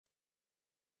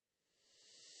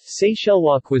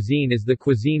Seychellois cuisine is the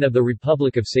cuisine of the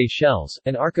Republic of Seychelles,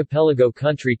 an archipelago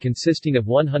country consisting of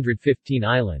 115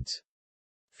 islands.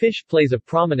 Fish plays a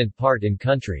prominent part in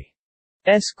country's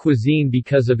cuisine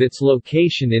because of its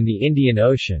location in the Indian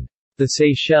Ocean. The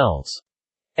Seychelles'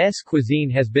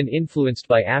 cuisine has been influenced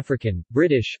by African,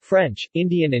 British, French,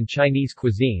 Indian and Chinese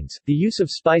cuisines. The use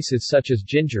of spices such as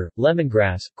ginger,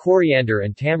 lemongrass, coriander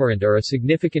and tamarind are a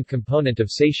significant component of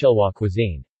Seychellois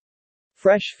cuisine.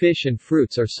 Fresh fish and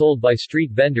fruits are sold by street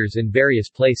vendors in various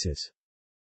places.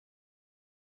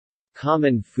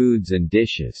 Common foods and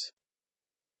dishes.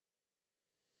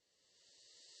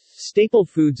 Staple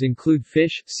foods include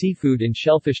fish, seafood and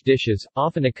shellfish dishes,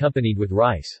 often accompanied with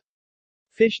rice.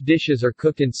 Fish dishes are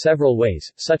cooked in several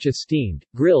ways, such as steamed,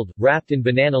 grilled, wrapped in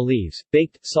banana leaves,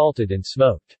 baked, salted and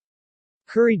smoked.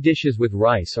 Curry dishes with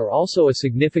rice are also a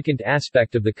significant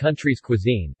aspect of the country's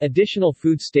cuisine. Additional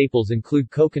food staples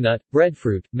include coconut,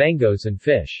 breadfruit, mangoes and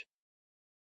fish.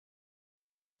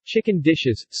 Chicken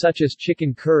dishes, such as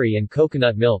chicken curry and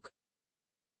coconut milk.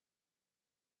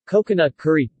 Coconut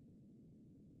curry,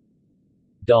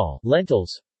 dal,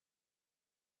 lentils,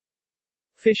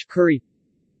 fish curry,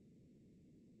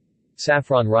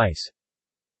 saffron rice,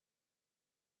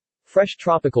 fresh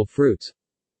tropical fruits.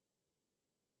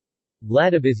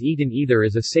 Ladab is eaten either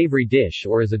as a savory dish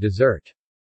or as a dessert.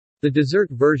 The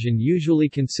dessert version usually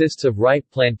consists of ripe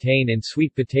plantain and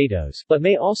sweet potatoes, but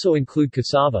may also include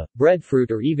cassava,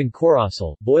 breadfruit or even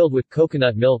corosol, boiled with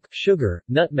coconut milk, sugar,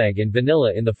 nutmeg and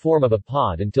vanilla in the form of a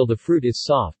pod until the fruit is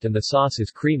soft and the sauce is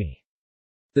creamy.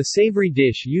 The savory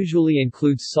dish usually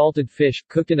includes salted fish,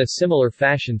 cooked in a similar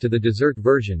fashion to the dessert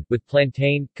version, with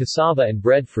plantain, cassava and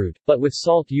breadfruit, but with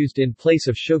salt used in place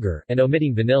of sugar, and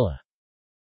omitting vanilla.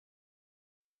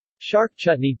 Shark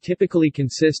chutney typically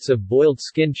consists of boiled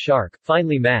skinned shark,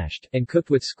 finely mashed, and cooked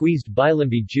with squeezed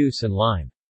bilimbi juice and lime.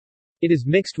 It is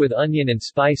mixed with onion and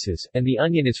spices, and the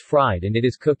onion is fried and it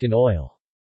is cooked in oil.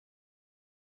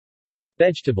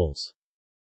 Vegetables.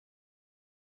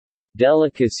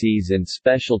 Delicacies and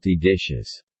specialty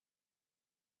dishes.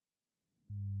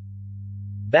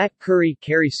 Bat curry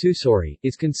susori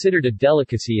is considered a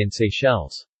delicacy in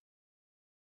Seychelles.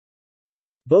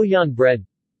 Bouillon bread,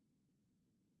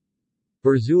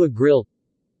 Berzua grill,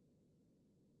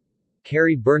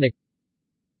 Kari burnik,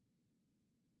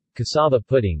 cassava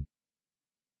pudding,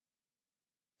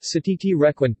 Satiti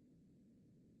requin,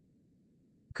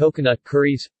 coconut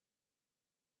curries.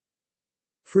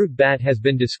 Fruit bat has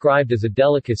been described as a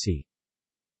delicacy.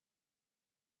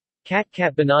 Cat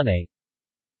banane.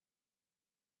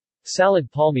 Salad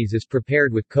palmies is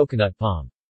prepared with coconut palm.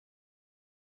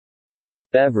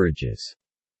 Beverages.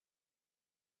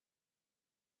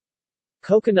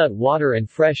 Coconut water and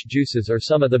fresh juices are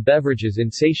some of the beverages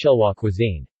in Seychellois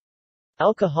cuisine.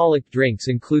 Alcoholic drinks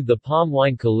include the palm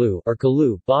wine kalu or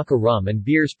kalu, baka rum and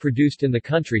beers produced in the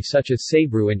country such as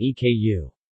Sabru and Eku.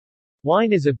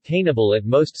 Wine is obtainable at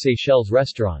most Seychelles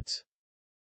restaurants.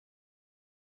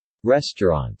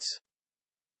 Restaurants.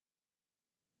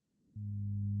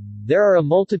 There are a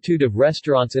multitude of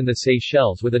restaurants in the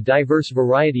Seychelles with a diverse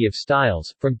variety of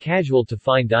styles, from casual to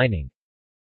fine dining.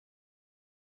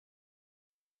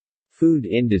 Food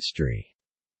industry.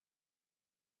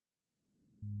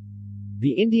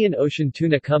 The Indian Ocean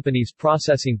Tuna Company's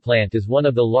processing plant is one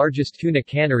of the largest tuna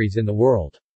canneries in the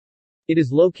world. It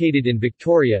is located in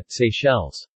Victoria,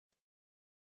 Seychelles.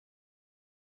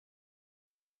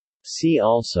 See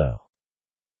also: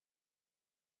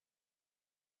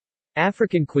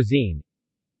 African cuisine,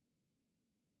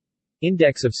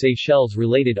 Index of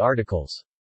Seychelles-related articles.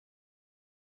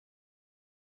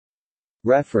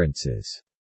 References.